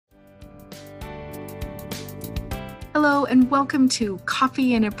Hello and welcome to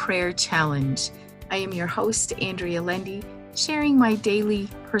Coffee and a Prayer Challenge. I am your host, Andrea Lendy, sharing my daily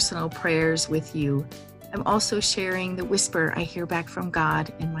personal prayers with you. I'm also sharing the whisper I hear back from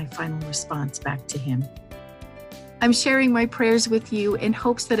God and my final response back to Him. I'm sharing my prayers with you in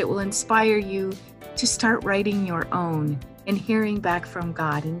hopes that it will inspire you to start writing your own and hearing back from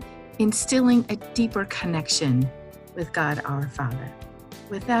God and instilling a deeper connection with God our Father.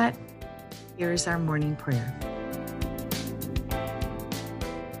 With that, here is our morning prayer.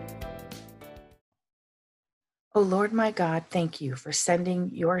 O Lord my God, thank you for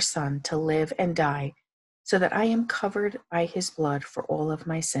sending your Son to live and die so that I am covered by his blood for all of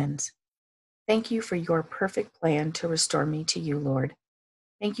my sins. Thank you for your perfect plan to restore me to you, Lord.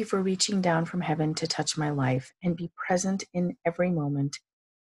 Thank you for reaching down from heaven to touch my life and be present in every moment.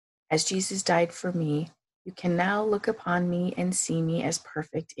 As Jesus died for me, you can now look upon me and see me as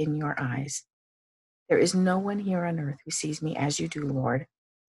perfect in your eyes. There is no one here on earth who sees me as you do, Lord.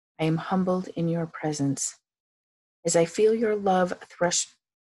 I am humbled in your presence. As I feel your love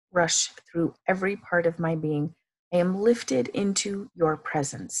rush through every part of my being, I am lifted into your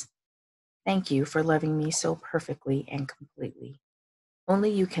presence. Thank you for loving me so perfectly and completely.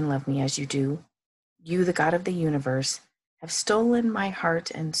 Only you can love me as you do. You, the God of the universe, have stolen my heart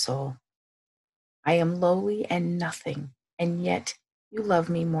and soul. I am lowly and nothing, and yet you love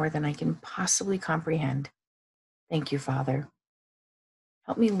me more than I can possibly comprehend. Thank you, Father.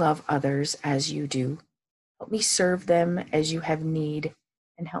 Help me love others as you do. Help me serve them as you have need,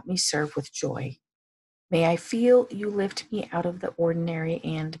 and help me serve with joy. May I feel you lift me out of the ordinary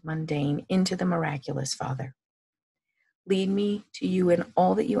and mundane into the miraculous, Father. Lead me to you in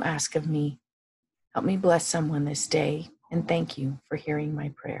all that you ask of me. Help me bless someone this day, and thank you for hearing my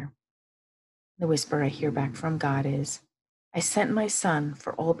prayer. The whisper I hear back from God is, I sent my Son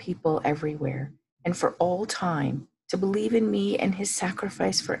for all people everywhere and for all time to believe in me and his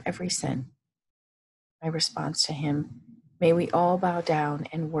sacrifice for every sin. My response to him, may we all bow down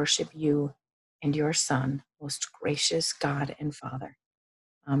and worship you and your Son, most gracious God and Father.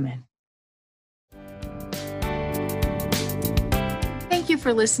 Amen. Thank you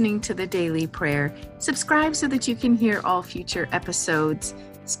for listening to the Daily Prayer. Subscribe so that you can hear all future episodes,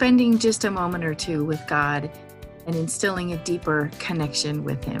 spending just a moment or two with God and instilling a deeper connection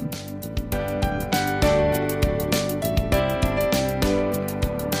with Him.